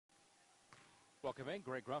Welcome in.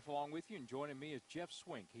 Greg Gruff along with you, and joining me is Jeff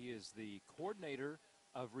Swink. He is the coordinator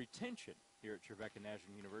of retention here at Trevecca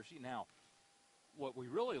National University. Now, what we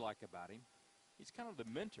really like about him, he's kind of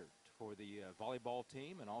the mentor for the volleyball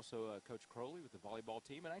team, and also Coach Crowley with the volleyball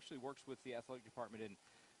team, and actually works with the athletic department in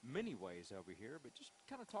many ways over here. But just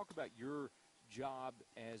kind of talk about your job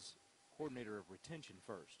as coordinator of retention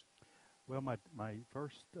first. Well, my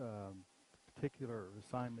first particular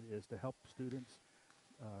assignment is to help students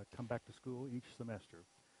come back to school each semester.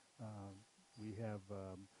 We have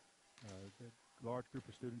a large group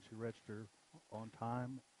of students who register on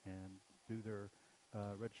time and do their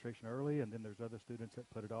registration early, and then there's other students that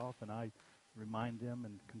put it off, and I remind them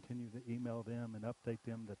and continue to email them and update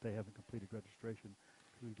them that they haven't completed registration.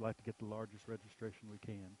 We'd like to get the largest registration we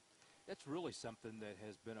can. That's really something that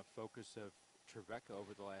has been a focus of Trevecca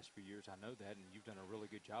over the last few years. I know that, and you've done a really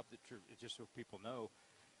good job. Just so people know,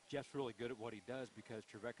 Jeff's really good at what he does because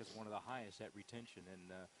Trevecca is one of the highest at retention,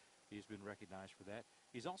 and he's been recognized for that.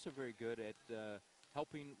 He's also very good at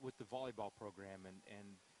helping with the volleyball program and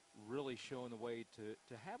really showing the way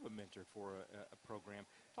to have a mentor for a program.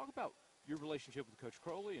 Talk about your relationship with Coach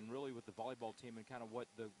Crowley and really with the volleyball team and kind of what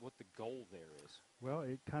the goal there is. Well,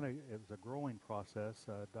 it was a growing process.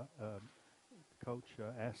 Coach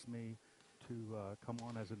asked me to come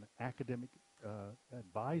on as an academic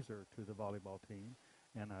advisor to the volleyball team,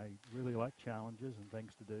 and I really like challenges and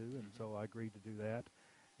things to do, and so I agreed to do that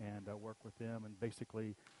and work with them and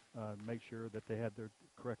basically make sure that they had their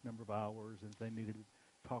correct number of hours, and if they needed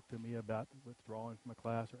to talk to me about withdrawing from a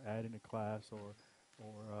class or adding a class,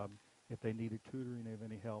 or if they needed tutoring of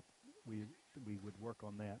any help, we would work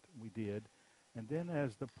on that. We did. And then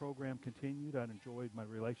as the program continued, I enjoyed my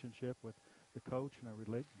relationship with the coach, and I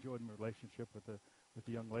enjoyed my relationship with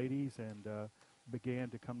the young ladies, and began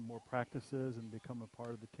to come more practices and become a part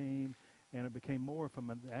of the team. And it became more from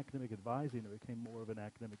an academic advising, it became more of an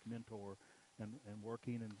academic mentor, and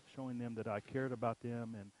working and showing them that I cared about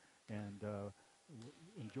them and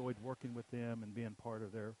enjoyed working with them and being part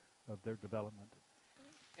of their development.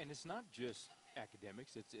 And it's not just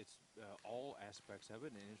academics, it's all aspects of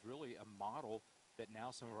it, and it's really a model that now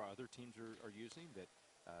some of our other teams are using, that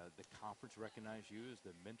the conference recognized you as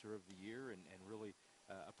the mentor of the year, and really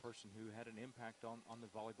a person who had an impact on the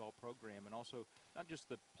volleyball program, and also not just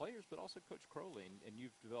the players but also Coach Crowley, and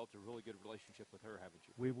you've developed a really good relationship with her, haven't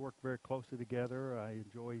you? We've worked very closely together. I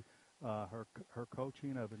enjoy her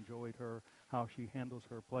coaching. I've enjoyed how she handles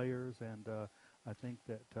her players, and I think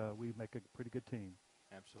that we make a pretty good team.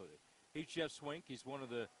 Absolutely. He's Jeff Swink. He's one of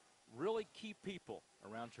the really key people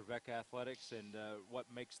around Trevecca athletics, and what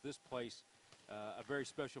makes this place a very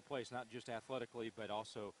special place, not just athletically, but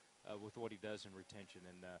also with what he does in retention.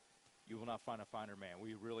 And you will not find a finer man.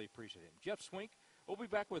 We really appreciate him. Jeff Swink. We'll be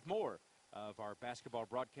back with more of our basketball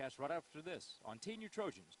broadcast right after this on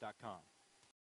TNUtrojans.com.